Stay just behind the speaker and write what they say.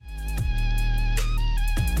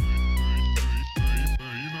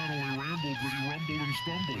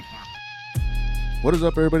What is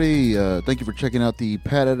up, everybody? Thank you for checking out the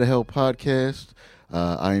Pat Out of Hell podcast.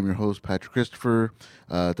 I am your host, Patrick Christopher.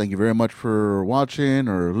 Thank you very much for watching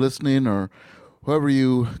or listening or however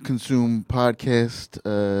you consume podcast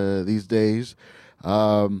these days.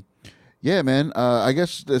 Yeah, man. I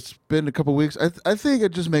guess it's been a couple weeks. I think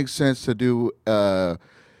it just makes sense to do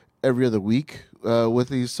every other week with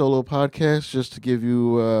these solo podcasts, just to give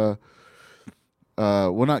you.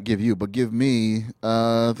 Well, not give you, but give me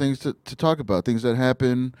things to talk about, things that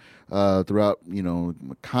happen throughout,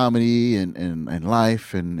 comedy and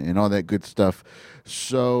life and all that good stuff.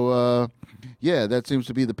 So, yeah, that seems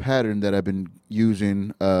to be the pattern that I've been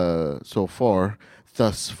using thus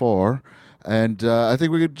far. And I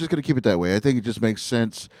think we're just going to keep it that way. I think it just makes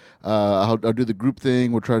sense. I'll do the group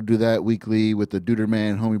thing. We'll try to do that weekly with the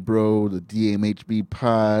Duderman Homie Bro, the DMHB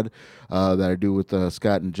pod that I do with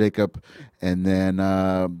Scott and Jacob. And then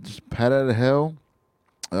just Pat Out of Hell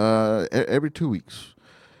every 2 weeks.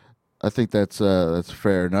 I think that's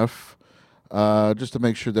fair enough. Just to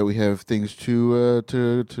make sure that we have things to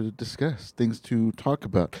discuss, things to talk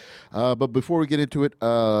about. But before we get into it,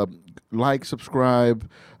 like, subscribe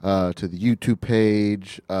to the YouTube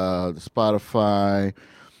page, the Spotify,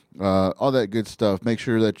 all that good stuff. Make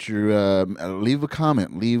sure that you leave a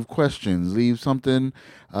comment, leave questions, leave something.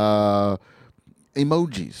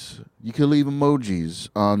 Emojis. You can leave emojis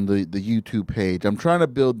on the YouTube page. I'm trying to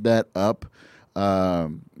build that up.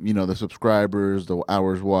 The subscribers, the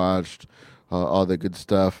hours watched, all that good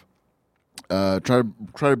stuff. Try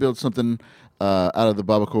to build something out of the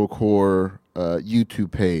Babaco Core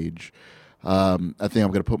YouTube page. I think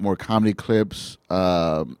I'm going to put more comedy clips.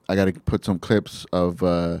 I got to put some clips of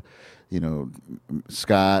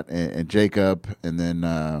Scott and Jacob, and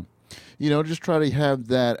then just try to have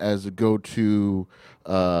that as a go-to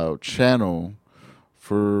channel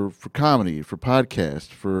for comedy, for podcast,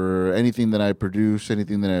 for anything that I produce,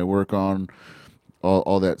 anything that I work on,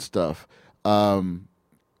 all that stuff.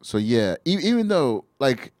 So yeah, even though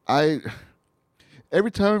every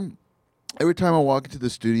time I walk into the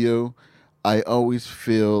studio, I always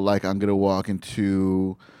feel like I'm gonna walk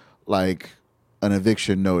into like an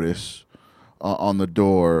eviction notice on the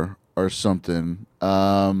door or something.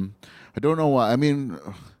 I don't know why. I mean,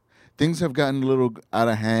 things have gotten a little out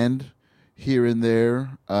of hand here and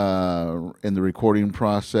there in the recording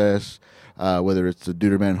process, whether it's the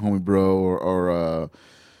Duderman Homie Bro or other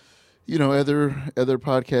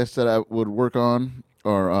podcasts that I would work on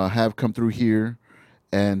or have come through here,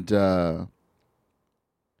 and I've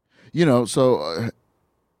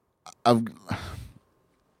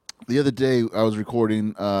the other day I was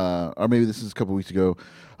recording, or maybe this is a couple weeks ago.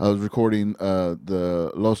 I was recording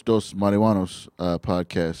the Los Dos Marihuanos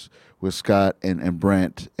podcast with Scott and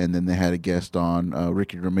Brent, and then they had a guest on,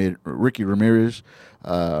 Ricky Ramirez,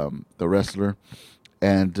 the wrestler,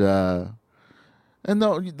 and that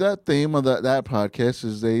theme of that podcast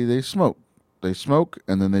is they smoke,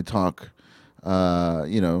 and then they talk,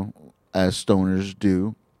 as stoners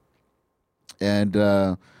do, and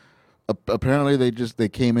apparently they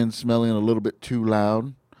came in smelling a little bit too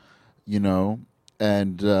loud,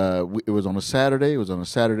 and it was on a Saturday. It was on a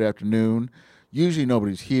Saturday afternoon. Usually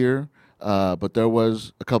nobody's here, but there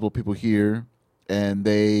was a couple of people here, and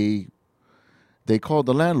they called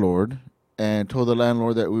the landlord and told the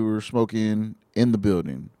landlord that we were smoking in the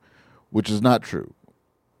building, which is not true.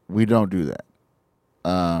 We don't do that.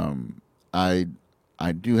 I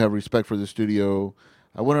do have respect for the studio.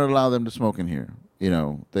 I wouldn't allow them to smoke in here.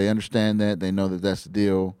 They understand that. They know that that's the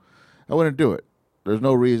deal. I wouldn't do it. There's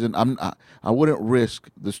no reason. I wouldn't risk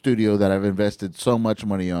the studio that I've invested so much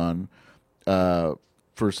money on for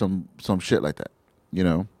some shit like that,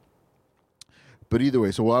 But either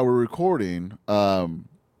way, so while we're recording, I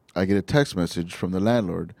get a text message from the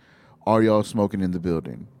landlord. Are y'all smoking in the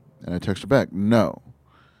building? And I text her back, no.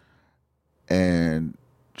 And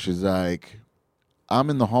she's like, I'm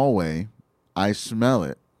in the hallway. I smell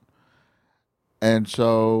it. And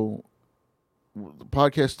so the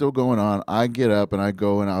podcast's still going on. I get up and I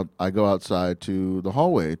go outside to the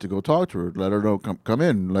hallway to go talk to her. Let her know, come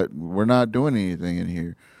in. We're not doing anything in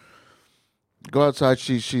here. Go outside.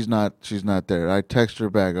 She's not there. I text her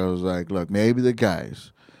back. I was like, look, maybe the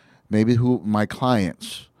guys, maybe my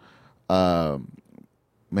clients,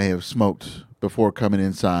 may have smoked before coming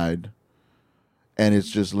inside, and it's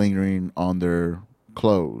just lingering on their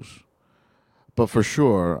clothes. But for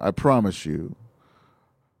sure, I promise you,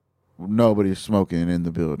 nobody's smoking in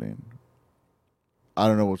the building. I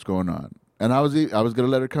don't know what's going on. And I was gonna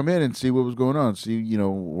let her come in and see what was going on. See,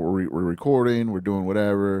 we're recording, we're doing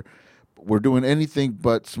whatever, we're doing anything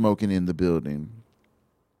but smoking in the building.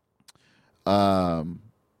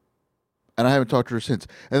 And and I haven't talked to her since.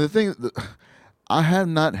 And the thing, I have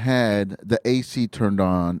not had the AC turned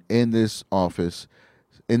on in this office,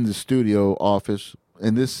 in the studio office,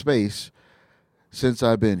 in this space since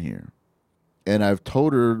I've been here. And I've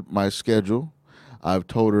told her my schedule. I've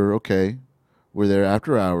told her, okay, we're there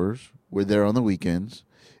after hours. We're there on the weekends.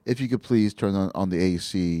 If you could please turn on the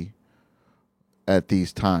AC at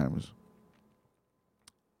these times.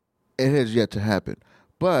 It has yet to happen.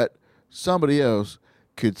 But somebody else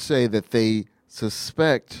could say that they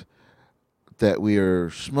suspect that we are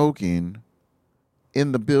smoking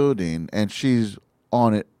in the building, and she's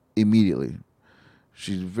on it immediately.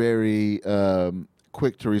 She's very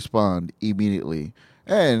quick to respond immediately.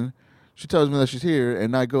 And she tells me that she's here,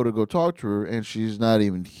 and I go to go talk to her, and she's not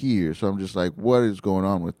even here. So I'm just like, what is going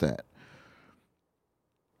on with that?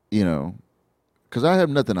 You know, because I have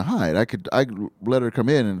nothing to hide. I could let her come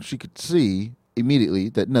in, and she could see immediately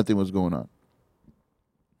that nothing was going on.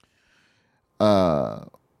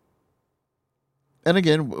 And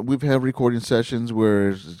again, we've had recording sessions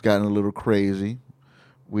where it's gotten a little crazy.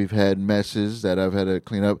 We've had messes that I've had to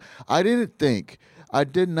clean up. I did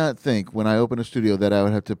not think when I opened a studio that I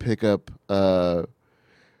would have to pick up, I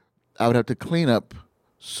would have to clean up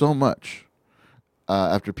so much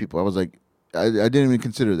after people. I was like, I didn't even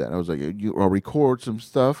consider that. I was like, I'll record some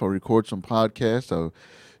stuff. I'll record some podcasts. I'll,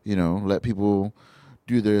 let people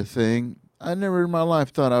do their thing. I never in my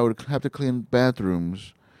life thought I would have to clean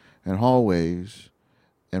bathrooms and hallways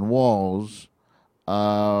and walls,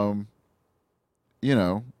 after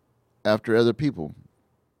other people.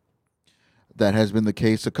 That has been the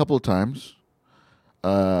case a couple of times,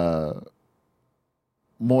 more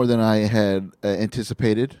than I had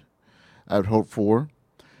anticipated, I would hope for.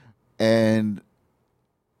 And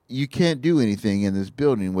you can't do anything in this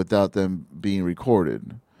building without them being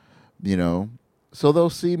recorded, So they'll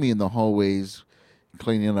see me in the hallways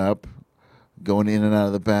cleaning up, going in and out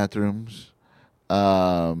of the bathrooms,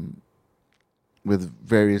 with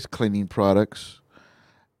various cleaning products,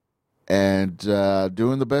 and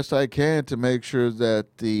doing the best I can to make sure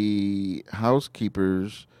that the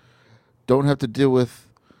housekeepers don't have to deal with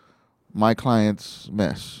my client's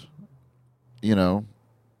mess, because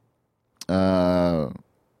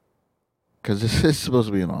this is supposed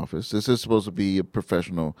to be an office. This is supposed to be a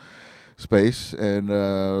professional space, and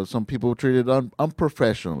some people treat it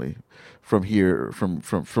unprofessionally from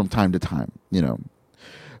time to time,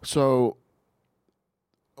 So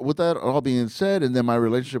with that all being said, and then my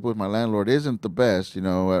relationship with my landlord isn't the best,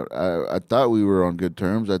 I thought we were on good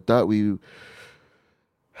terms. I thought we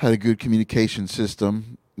had a good communication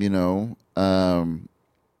system, and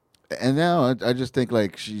now I just think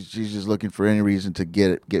like she's just looking for any reason to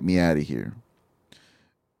get me out of here,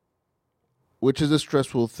 which is a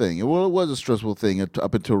stressful thing. Well, it was a stressful thing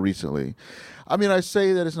up until recently. I mean, I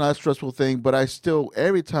say that it's not a stressful thing, but I still,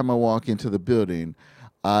 every time I walk into the building,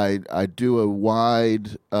 I do a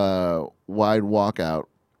wide walkout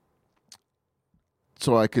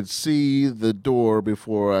so I could see the door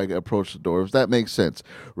before I approach the door. If that makes sense,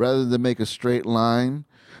 rather than make a straight line,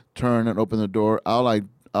 turn and open the door, I'll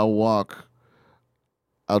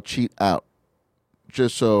cheat out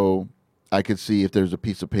just so I could see if there's a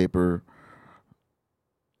piece of paper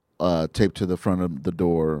taped to the front of the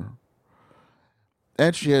door.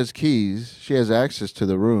 And she has keys. She has access to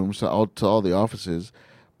the rooms, to all the offices.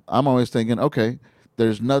 I'm always thinking, okay,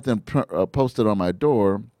 there's nothing posted on my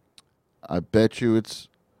door. I bet you it's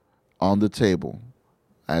on the table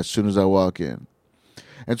as soon as I walk in.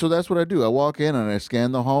 And so that's what I do. I walk in and I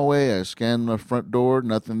scan the hallway. I scan the front door.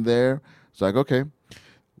 Nothing there. It's like, okay,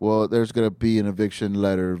 well, there's going to be an eviction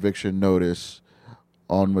notice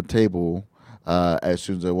on the table as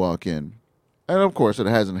soon as I walk in. And of course, it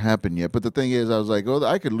hasn't happened yet. But the thing is, I was like, oh,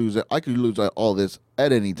 I could lose it. I could lose all this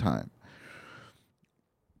at any time.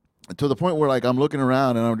 To the point where, like, I'm looking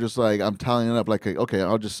around and I'm just like, I'm tallying it up. Like, okay,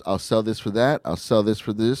 I'll sell this for that. I'll sell this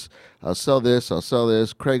for this. I'll sell this. I'll sell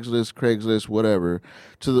this. Craigslist, whatever.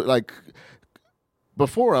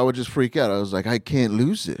 Before I would just freak out. I was like, I can't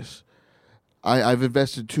lose this. I've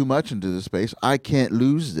invested too much into this space. I can't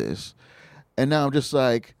lose this. And now I'm just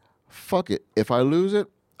like, fuck it. If I lose it,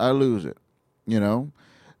 I lose it. It'll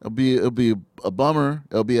be a bummer.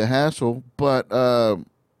 It'll be a hassle, but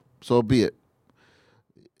so be it.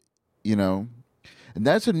 And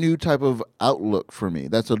that's a new type of outlook for me.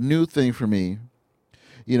 That's a new thing for me.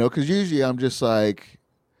 Because usually I'm just like,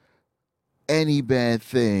 any bad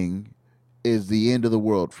thing is the end of the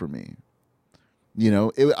world for me.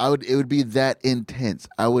 It would be that intense.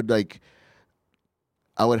 I would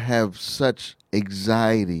have such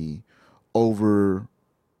anxiety over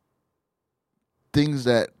things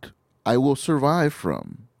that I will survive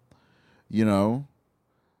from. You know,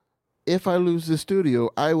 if I lose the studio,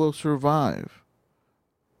 I will survive.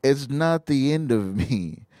 It's not the end of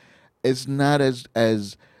me. It's not as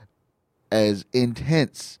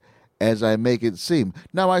intense as I make it seem.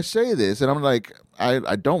 Now I say this and I'm like,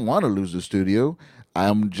 I don't want to lose the studio.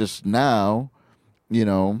 I'm just now, you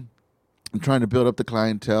know, I'm trying to build up the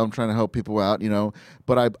clientele. I'm trying to help people out,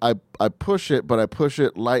 but I push it, but I push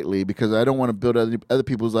it lightly because I don't want to build other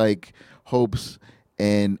people's like hopes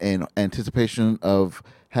and anticipation of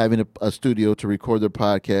having a studio to record their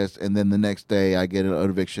podcast, and then the next day I get an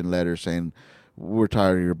eviction letter saying we're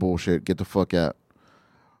tired of your bullshit. Get the fuck out.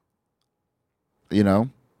 You know,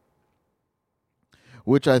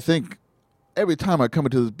 which I think every time I come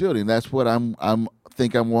into this building, that's what I'm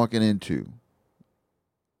think I'm walking into,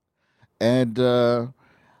 and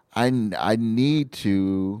I need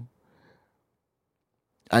to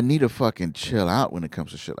fucking chill out when it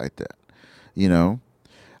comes to shit like that. You know,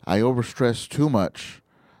 I overstress too much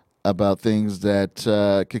about things that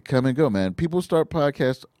could come and go. Man, people start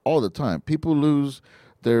podcasts all the time. People lose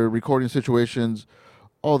their recording situations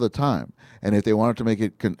all the time, and if they wanted to make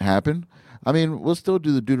it happen, I mean, we'll still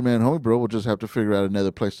do the Dude Man Homie Bro. We'll just have to figure out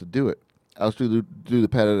another place to do it. I'll still do the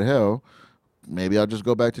Pat out of Hell. Maybe I'll just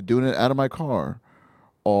go back to doing it out of my car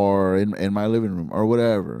or in my living room or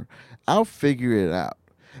whatever. I'll figure it out.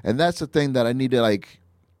 And that's the thing that I need to like.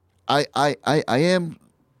 I am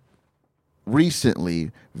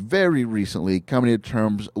recently, very recently, coming to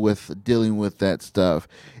terms with dealing with that stuff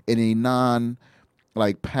in a non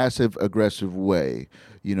like passive aggressive way.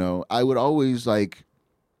 I would always like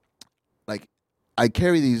I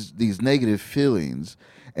carry these negative feelings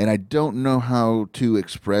and I don't know how to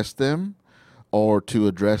express them or to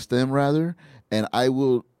address them rather, and I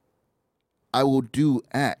will do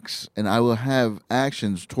acts and I will have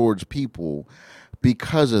actions towards people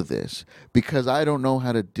because of this, because I don't know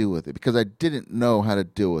how to deal with it, because I didn't know how to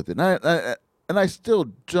deal with it. And I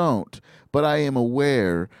still don't, but I am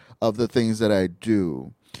aware of the things that I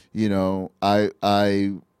do.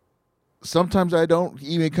 I sometimes I don't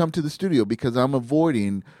even come to the studio because I'm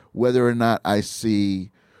avoiding whether or not I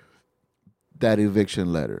see that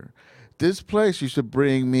eviction letter. This place used to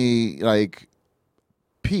bring me like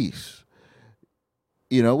peace,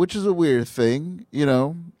 which is a weird thing,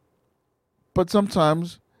 but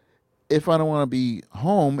sometimes if I don't want to be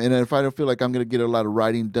home and if I don't feel like I'm going to get a lot of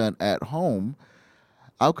writing done at home,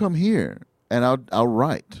 I'll come here and I'll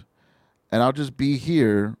write. And I'll just be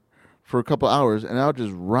here for a couple hours and I'll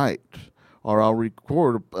just write or I'll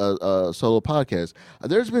record a solo podcast.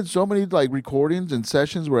 There's been so many like recordings and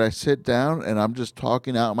sessions where I sit down and I'm just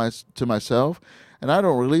talking out to myself, and I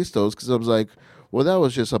don't release those because I was like, well, that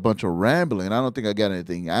was just a bunch of rambling. I don't think I got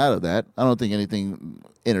anything out of that. I don't think anything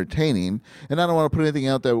entertaining, and I don't want to put anything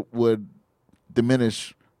out that would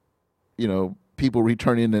diminish, people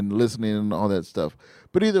returning and listening and all that stuff.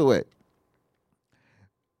 But either way,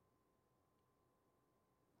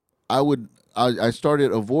 I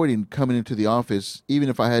started avoiding coming into the office even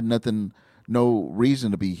if I had no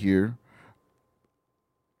reason to be here,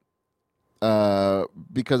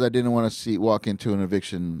 because I didn't want to walk into an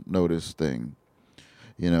eviction notice thing.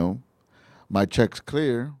 My check's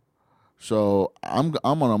clear, so I'm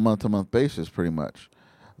on a month to month basis pretty much.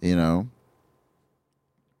 It's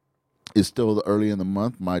still early in the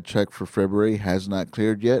month. My check for February has not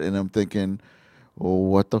cleared yet, and I'm thinking, well,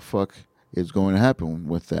 what the fuck is going to happen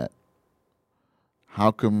with that? How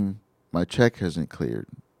come my check hasn't cleared?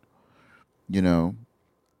 But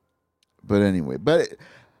anyway,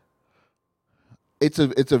 it's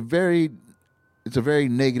a very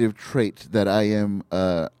negative trait that I am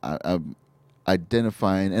I'm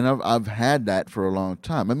identifying, and I've had that for a long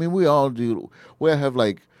time. I mean, we all do. We all have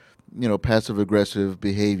like passive aggressive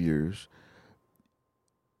behaviors.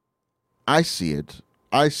 I see it.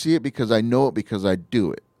 I see it because I know it because I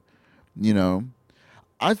do it.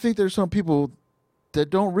 I think there's some people that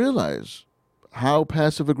don't realize how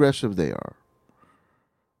passive aggressive they are.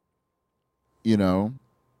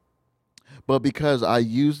 But because I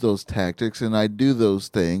use those tactics and I do those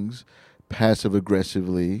things passive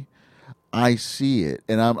aggressively, I see it,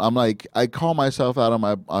 and I'm like, I call myself out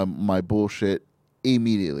on my bullshit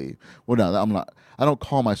immediately. Well, no, I'm not. I don't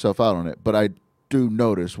call myself out on it, but I do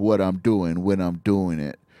notice what I'm doing when I'm doing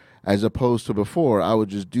it, as opposed to before I would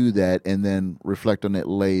just do that and then reflect on it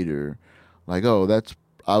later, like, oh,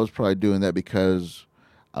 I was probably doing that because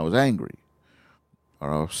I was angry,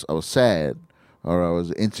 or I was sad, or I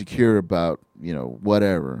was insecure about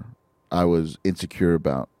whatever I was insecure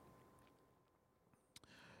about.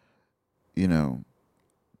 And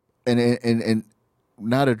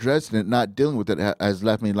not addressing it, not dealing with it has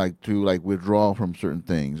left me like to like withdraw from certain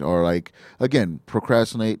things, or like again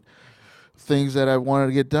procrastinate things that I wanted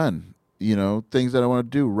to get done. Things that I want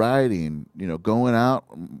to do, writing, going out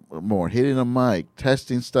more, hitting a mic,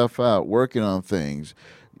 testing stuff out, working on things,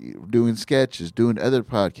 doing sketches, doing other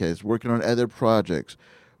podcasts, working on other projects,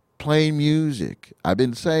 playing music. I've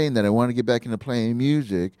been saying that I want to get back into playing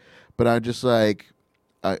music, but I just like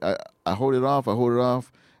I hold it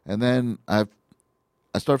off, and then I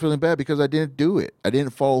start feeling bad because I didn't do it. I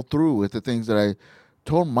didn't follow through with the things that I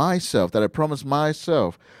told myself, that I promised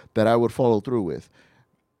myself that I would follow through with.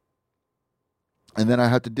 And then I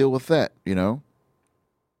have to deal with that.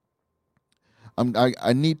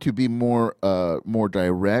 I need to be more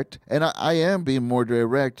direct, and I am being more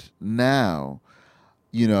direct now,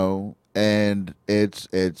 and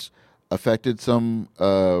it's affected some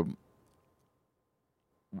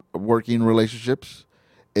working relationships.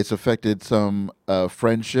 It's affected some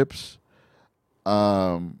friendships,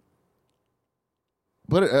 um,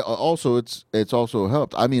 but also it's also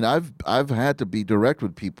helped. I mean, I've had to be direct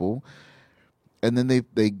with people, and then they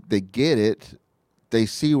get it, they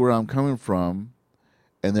see where I'm coming from,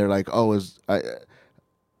 and they're like, "Oh,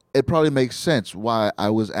 it probably makes sense why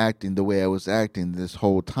I was acting the way I was acting this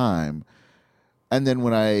whole time." And then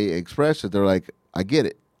when I express it, they're like, "I get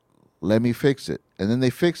it. Let me fix it." And then they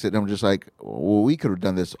fix it, and I'm just like, "Well, we could have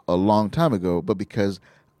done this a long time ago, but because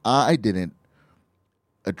I didn't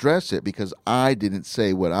address it, because I didn't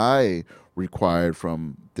say what I required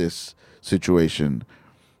from this situation,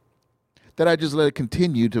 that I just let it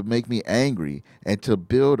continue to make me angry and to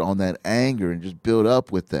build on that anger and just build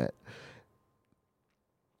up with that.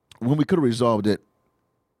 When we could have resolved it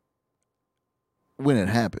when it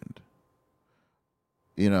happened,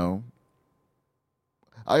 you know.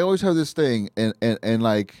 I always have this thing, and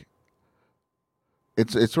like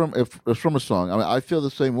it's from a song. I mean, I feel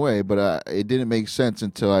the same way, but it didn't make sense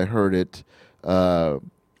until I heard it on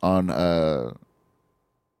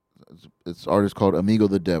this artist called Amigo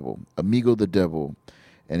the Devil. Amigo the Devil,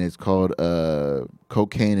 and it's called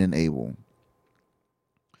Cocaine and Abel.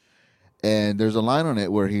 And there's a line on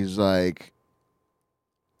it where he's like,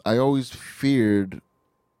 "I always feared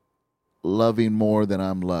loving more than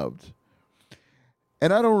I'm loved."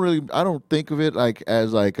 And I don't think of it like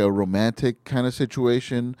as like a romantic kind of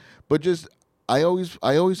situation, but just I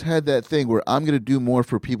always had that thing where I'm going to do more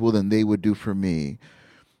for people than they would do for me.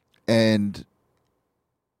 And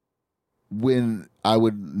when I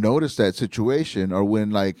would notice that situation, or when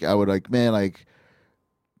like I would like, man, like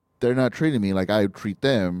they're not treating me like I treat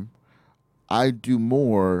them, I do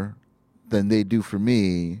more than they do for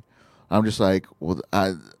me. I'm just like, well,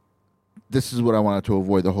 this is what I wanted to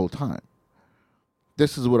avoid the whole time.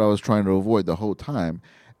 This is what I was trying to avoid the whole time.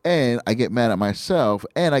 And I get mad at myself,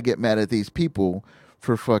 and I get mad at these people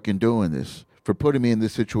for fucking doing this, for putting me in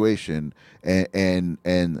this situation. And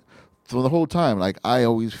for the whole time, like I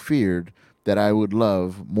always feared that I would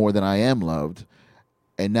love more than I am loved.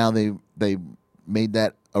 And now they made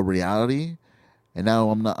that a reality. And now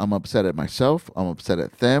I'm upset at myself. I'm upset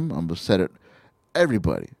at them. I'm upset at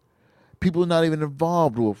everybody. People not even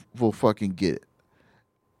involved will fucking get it,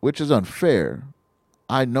 which is unfair.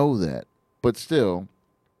 I know that, but still,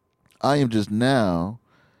 I am just now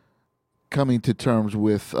coming to terms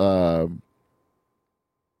with, with all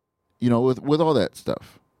that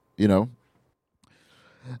stuff. You know,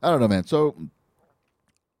 I don't know, man. So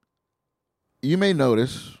you may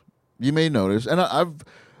notice, and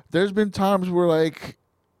there's been times where like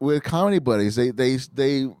with comedy buddies,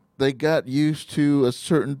 they got used to a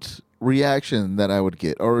certain reaction that I would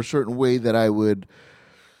get, or a certain way that I would,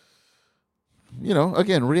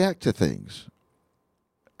 again, react to things.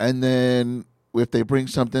 And then if they bring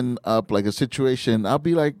something up, like a situation, I'll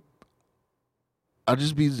just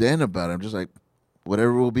be zen about it. I'm just like,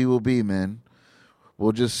 whatever will be, man.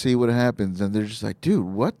 We'll just see what happens. And they're just like, dude,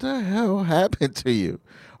 what the hell happened to you?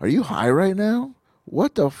 Are you high right now?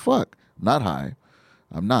 What the fuck? I'm not high.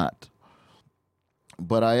 I'm not.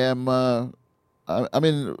 But I am, I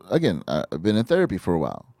mean, again, I've been in therapy for a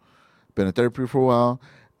while.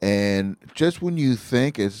 And just when you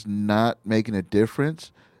think it's not making a difference,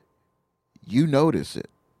 you notice it.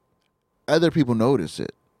 Other people notice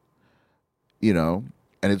it, and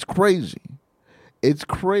it's crazy. It's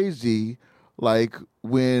crazy, like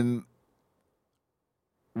when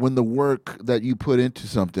the work that you put into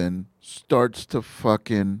something starts to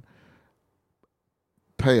fucking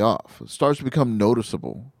pay off, starts to become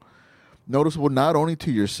noticeable. Noticeable not only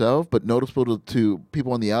to yourself, but noticeable to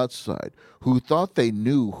people on the outside who thought they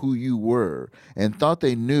knew who you were, and thought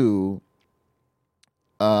they knew.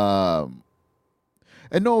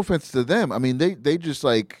 And no offense to them. I mean, they just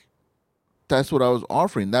like that's what I was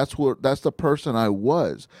offering. That's the person I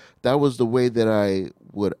was. That was the way that I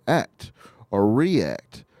would act or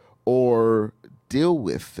react or deal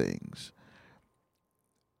with things.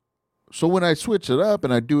 So when I switch it up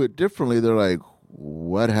and I do it differently, they're like,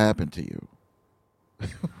 "What happened to you?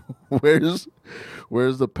 where's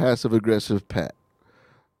where's the passive aggressive Pat?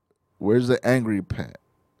 Where's the angry Pat?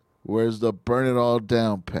 Where's the burn it all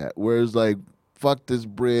down Pat? Where's like fuck this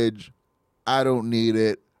bridge? I don't need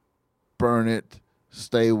it. Burn it.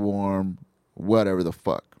 Stay warm. Whatever the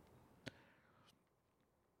fuck."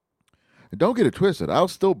 And don't get it twisted. I'll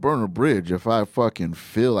still burn a bridge if I fucking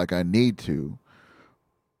feel like I need to,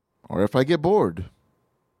 or if I get bored.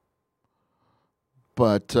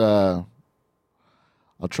 But I'll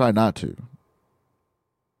try not to.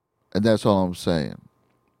 And that's all I'm saying.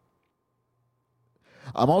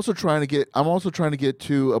 I'm also trying to get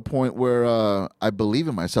to a point where I believe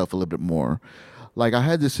in myself a little bit more. Like I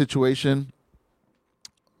had this situation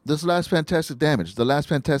the last Fantastic Damage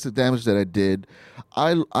that I did,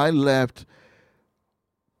 I left,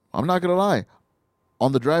 I'm not going to lie.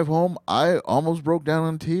 On the drive home, I almost broke down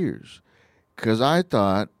in tears cuz I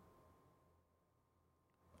thought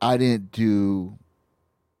I didn't do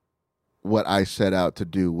what I set out to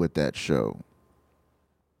do with that show.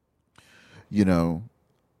 You know,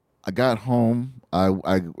 I got home. I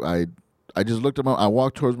just looked at I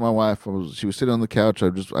walked towards my wife. She was sitting on the couch. I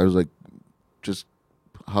was like, just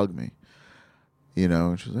hug me. You know,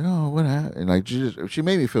 and she's like, oh, what happened? And like, she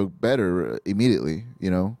made me feel better immediately.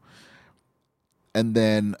 You know, and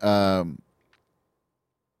then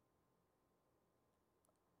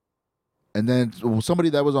somebody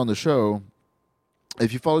that was on the show.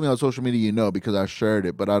 If you follow me on social media, you know because I shared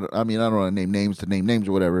it. But I mean, I don't want to name names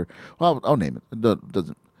or whatever. Well, I'll name it. It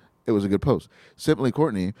doesn't. It was a good post. Simply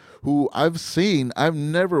Courtney, who I've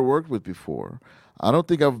never worked with before. I don't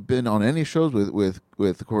think I've been on any shows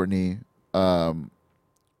with Courtney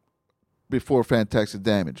before Fantastic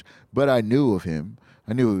Damage, but I knew of him.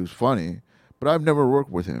 I knew he was funny, but I've never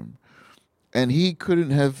worked with him, and he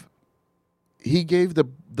couldn't have. He gave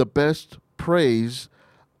the best praise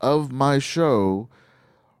of my show.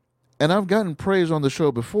 And I've gotten praise on the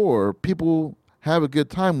show before. People have a good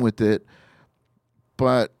time with it,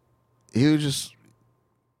 but he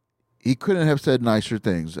couldn't have said nicer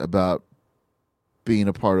things about being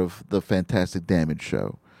a part of the Fantastic Damage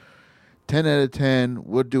show. 10 out of 10,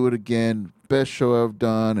 would do it again. Best show I've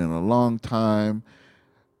done in a long time.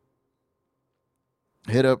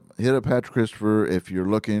 Hit up Patrick Christopher if you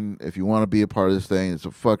want to be a part of this thing. It's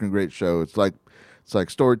a fucking great show. It's like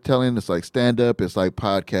storytelling. It's like stand up. It's like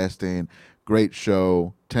podcasting. Great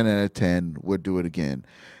show. 10 out of 10. Would do it again.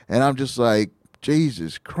 And I'm just like,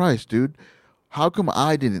 Jesus Christ, dude. How come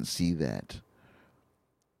I didn't see that?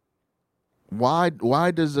 Why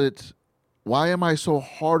am I so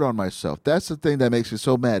hard on myself? That's the thing that makes me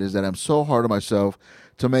so mad, is that I'm so hard on myself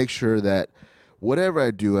to make sure that whatever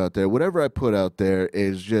I do out there, whatever I put out there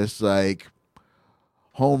is just like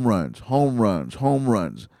home runs, home runs, home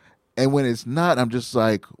runs. And when it's not, I'm just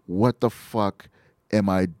like, what the fuck am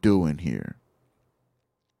I doing here?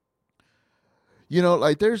 You know,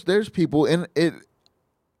 like there's people, and it,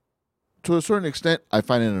 to a certain extent, I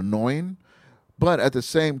find it annoying. But at the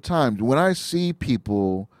same time, when I see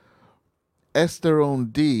people S their own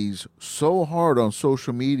D's so hard on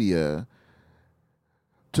social media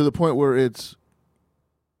to the point where it's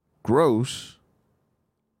gross,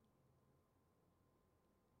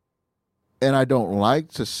 and I don't like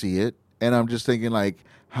to see it, and I'm just thinking like,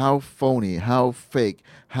 how phony, how fake,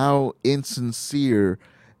 how insincere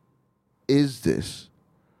is this?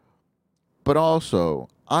 But also,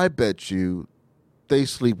 I bet you they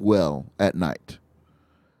sleep well at night.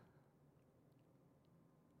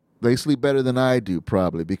 They sleep better than I do,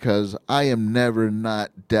 probably, because I am never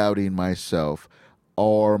not doubting myself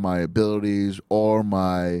or my abilities or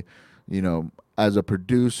my, as a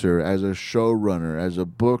producer, as a showrunner, as a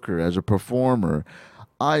booker, as a performer.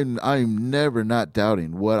 I'm never not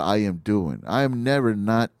doubting what I am doing. I am never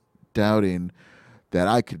not doubting that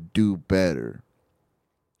I could do better.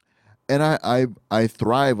 And I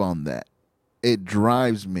thrive on that. It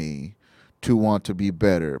drives me to want to be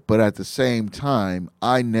better. But at the same time,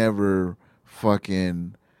 I never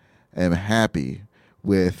fucking am happy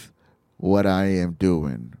with what I am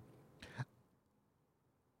doing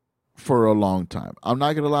for a long time. I'm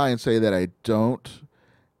not going to lie and say that I don't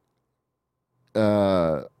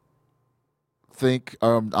think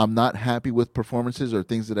I'm not happy with performances or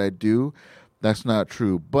things that I do. That's not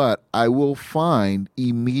true. But I will find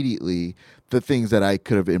immediately the things that I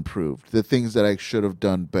could have improved, the things that I should have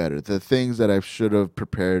done better, the things that I should have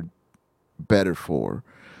prepared better for.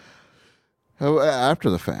 After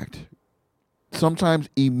the fact, sometimes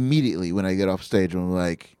immediately when I get off stage, I'm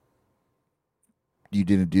like, you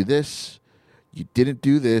didn't do this, you didn't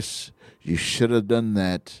do this, you should have done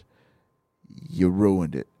that, you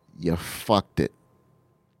ruined it, you fucked it.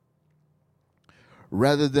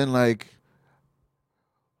 Rather than like,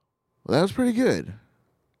 well, that was pretty good.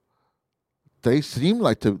 They seemed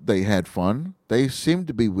like they had fun. They seemed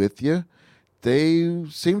to be with you. They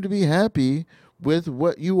seemed to be happy with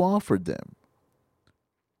what you offered them.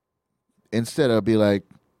 Instead, I'd be like,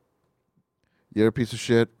 you're a piece of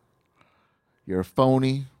shit. You're a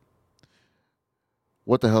phony.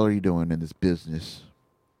 What the hell are you doing in this business?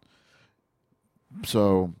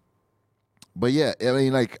 So, but yeah, I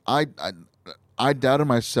mean, like I doubted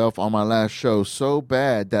myself on my last show so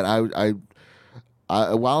bad that I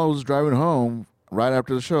while I was driving home right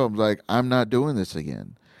after the show, I was like, I'm not doing this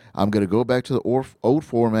again. I'm gonna go back to the old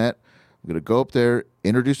format. I'm gonna go up there,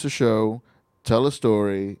 introduce the show, tell a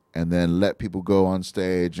story, and then let people go on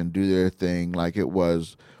stage and do their thing like it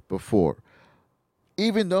was before.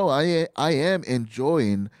 Even though I am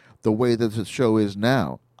enjoying the way that the show is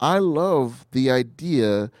now, I love the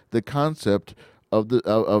idea, the concept of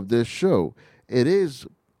this show. It is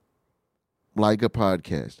like a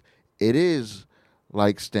podcast. It is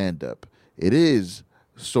like stand up. It is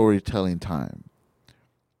storytelling time.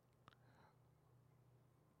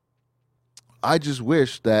 I just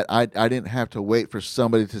wish that I didn't have to wait for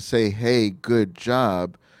somebody to say, "Hey, good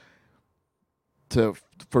job," to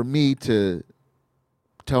for me to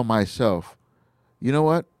tell myself, "You know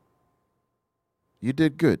what? You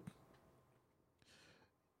did good."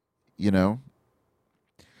 You know?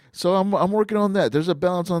 So I'm working on that. There's a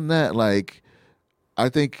balance on that. Like I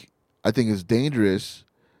think it's dangerous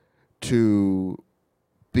to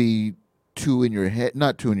be too in your head,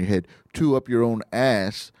 not too in your head, too up your own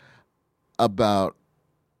ass about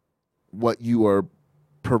what you are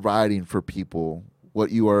providing for people,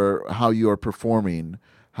 how you are performing,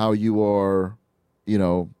 how you are, you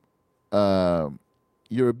know, uh,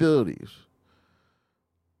 your abilities.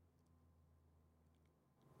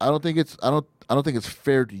 I don't think it's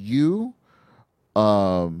fair to you,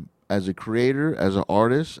 as a creator, as an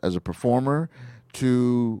artist, as a performer,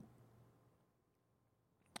 to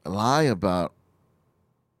lie about,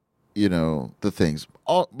 the things.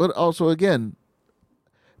 But also, again,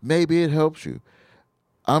 maybe it helps you.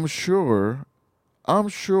 I'm sure, I'm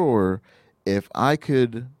sure if I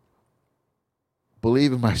could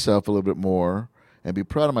believe in myself a little bit more and be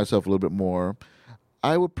proud of myself a little bit more,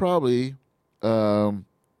 I would probably um,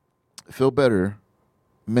 feel better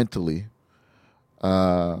mentally,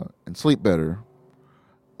 and sleep better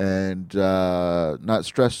and not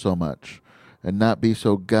stress so much and not be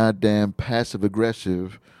so goddamn passive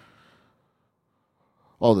aggressive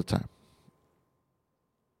all the time.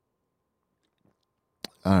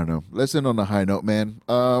 I don't know. Let's end on a high note, man.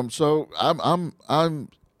 So I'm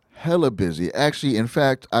hella busy. Actually, in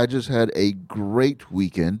fact, I just had a great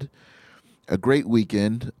weekend. A great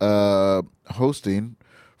weekend hosting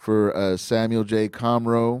for Samuel J.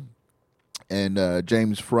 Comroe and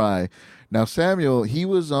James Fry. Now, Samuel, he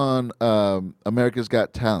was on America's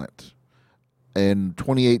Got Talent in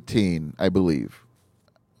 2018, I believe.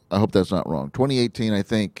 I hope that's not wrong. 2018, I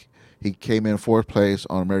think he came in fourth place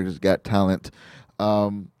on America's Got Talent.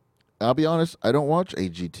 I'll be honest, I don't watch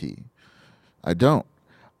AGT. I don't.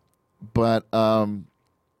 But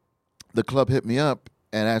the club hit me up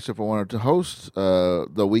and asked if I wanted to host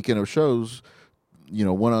the weekend of shows.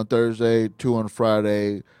 One on Thursday, two on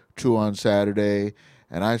Friday, two on Saturday,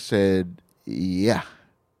 and I said, yeah.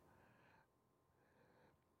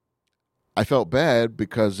 I felt bad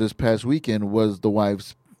because this past weekend was the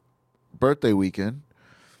wife's birthday weekend,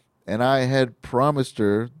 and I had promised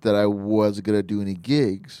her that I wasn't going to do any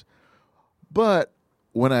gigs. But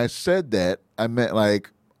when I said that, I meant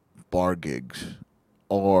like bar gigs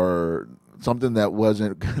or something that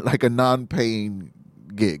wasn't like a non-paying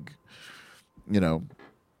gig. I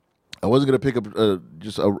wasn't gonna pick up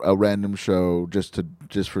just a random show just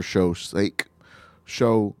for show's sake.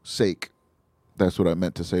 Show sake. That's what I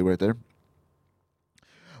meant to say right there.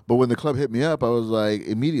 But when the club hit me up, I was like,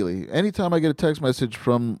 immediately, anytime I get a text message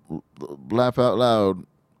from Laugh Out Loud,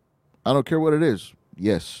 I don't care what it is.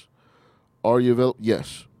 Yes. Are you available?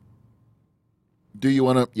 Yes. Do you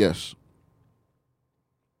want to? Yes.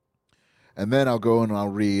 And then I'll go and I'll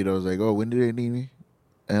read. I was like, oh, when do they need me?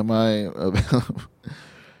 Am I available?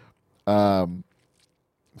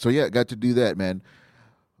 So yeah, got to do that, man.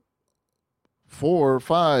 4 or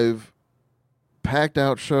 5 packed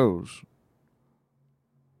out shows.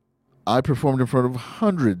 I performed in front of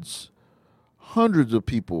hundreds of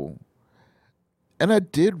people, and I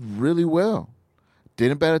did really well.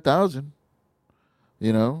 Didn't bat 1,000,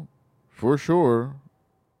 for sure,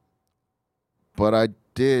 but I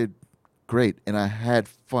did great, and I had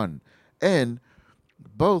fun. And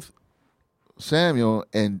both Samuel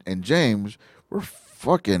and James were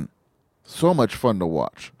fucking so much fun to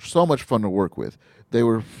watch, so much fun to work with. They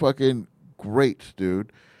were fucking great,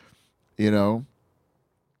 dude. You know,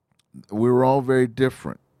 we were all very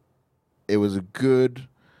different. It was a good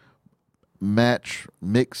mix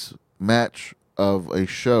match of a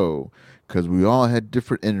show because we all had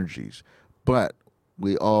different energies, but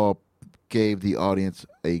we all gave the audience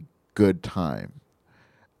a good time.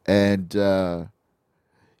 And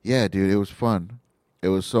yeah, dude, it was fun. It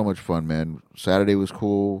was so much fun, man. Saturday was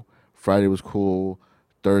cool. Friday was cool.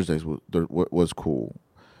 Thursdays was cool.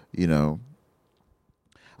 You know,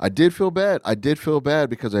 I did feel bad. I did feel bad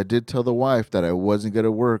because I did tell the wife that I wasn't going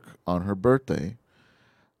to work on her birthday.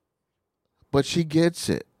 But she gets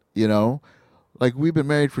it, you know? Like, we've been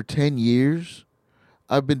married for 10 years.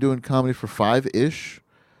 I've been doing comedy for 5-ish.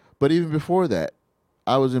 But even before that,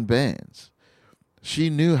 I was in bands. She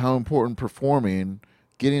knew how important performing,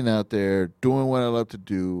 getting out there, doing what I love to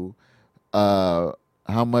do, how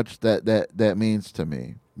much that means to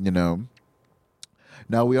me, you know?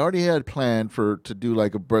 Now we already had planned to do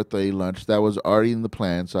like a birthday lunch. That was already in the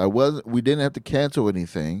plan, so we didn't have to cancel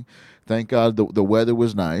anything. Thank God the weather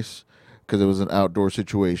was nice because it was an outdoor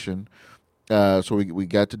situation. So we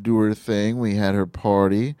got to do her thing. We had her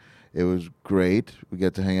party. It was great. We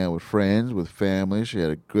got to hang out with friends, with family. She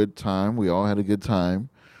had a good time. We all had a good time.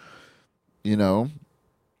 You know,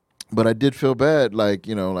 but I did feel bad, like,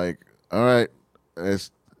 all right,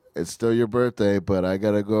 it's still your birthday, but I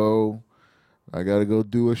gotta go. I gotta go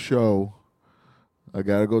do a show. I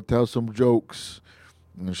gotta go tell some jokes.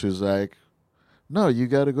 And she's like, no, you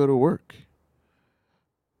gotta go to work.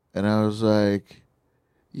 And I was like,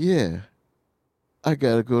 yeah, I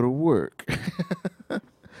gotta go to work.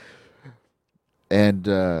 And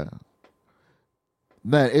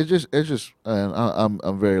man,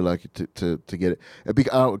 I'm very lucky to get it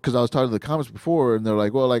because I was talking to the comments before, and they're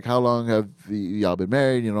like, well, like, how long have y'all been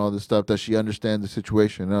married? You know, all this stuff. Does she understand the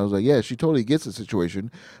situation? And I was like, yeah, she totally gets the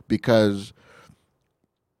situation because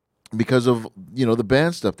of the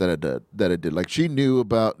band stuff that I did. Like, she knew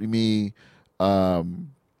about me, doing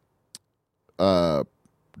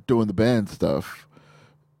the band stuff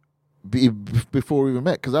before we even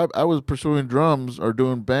met, because I was pursuing drums or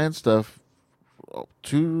doing band stuff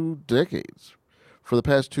 2 decades, for the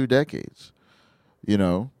past 2 decades,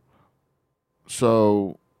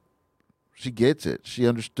 so she gets it. She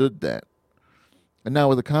understood that. And now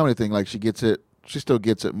with the comedy thing, like, she gets it. She still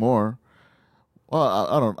gets it more. Well,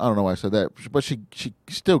 I don't know why I said that, but she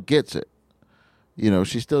still gets it.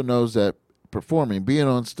 She still knows that performing, being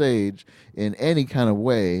on stage in any kind of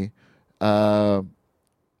way,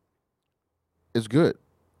 is good.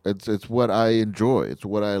 It's what I enjoy. It's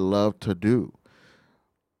what I love to do.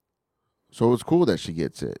 So it's cool that she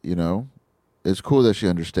gets it, It's cool that she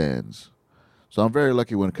understands. So I'm very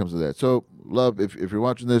lucky when it comes to that. So, love, if you're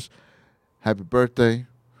watching this, happy birthday.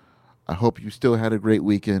 I hope you still had a great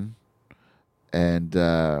weekend. And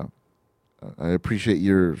I appreciate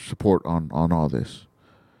your support on all this.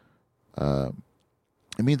 It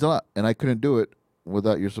means a lot. And I couldn't do it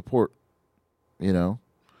without your support,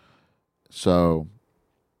 So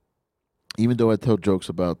even though I tell jokes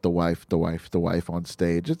about the wife on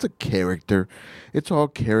stage, it's a character. It's all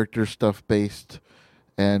character stuff based,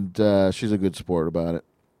 and she's a good sport about it,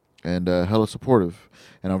 and hella supportive,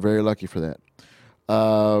 and I'm very lucky for that.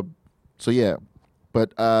 So yeah,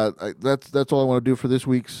 but that's all I want to do for this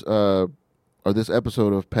week's or this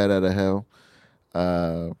episode of Pat Out of Hell.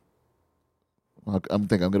 I'm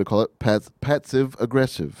going to call it passive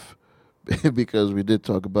aggressive because we did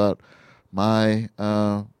talk about my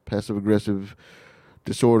passive aggressive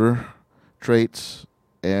disorder traits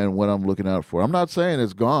and what I'm looking out for. I'm not saying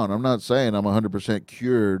it's gone. I'm not saying I'm 100%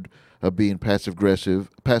 cured of being passive aggressive.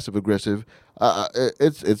 It's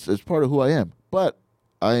part of who I am. But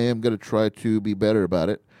I am going to try to be better about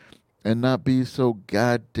it and not be so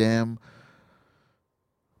goddamn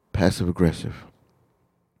passive aggressive.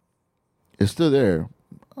 It's still there.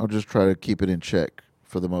 I'll just try to keep it in check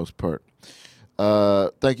for the most part.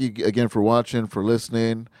 Thank you again for watching, for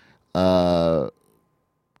listening. Like,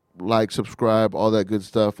 subscribe, all that good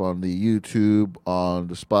stuff on the YouTube, on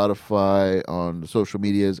the Spotify, on the social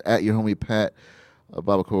medias, at your homie Pat,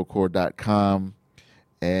 BabaCoreCore.com.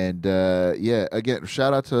 And yeah, again,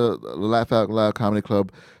 shout out to the Laugh Out Loud Comedy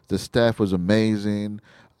Club. The staff was amazing.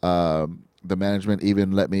 The management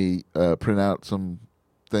even let me print out some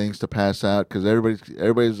things to pass out because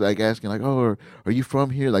everybody's like asking like, oh, are you from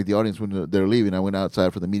here? Like the audience when they're leaving, I went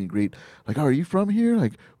outside for the meet and greet. Like, oh, are you from here?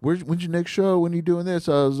 Like, when's your next show? When are you doing this?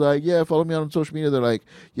 I was like, yeah, follow me on social media. They're like,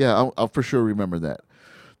 yeah, I'll for sure remember that.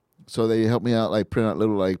 So they helped me out, like print out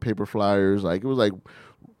little like paper flyers. Like it was like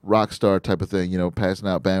rock star type of thing, passing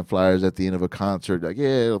out band flyers at the end of a concert. Like,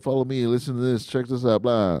 yeah, follow me, listen to this, check this out,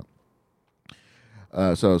 blah.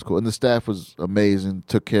 So it was cool, and the staff was amazing.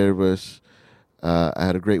 Took care of us. I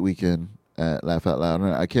had a great weekend at Laugh Out Loud,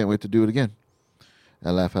 and I can't wait to do it again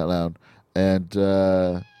at Laugh Out Loud. And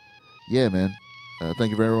yeah, man, thank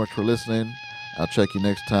you very much for listening. I'll check you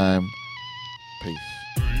next time. Peace.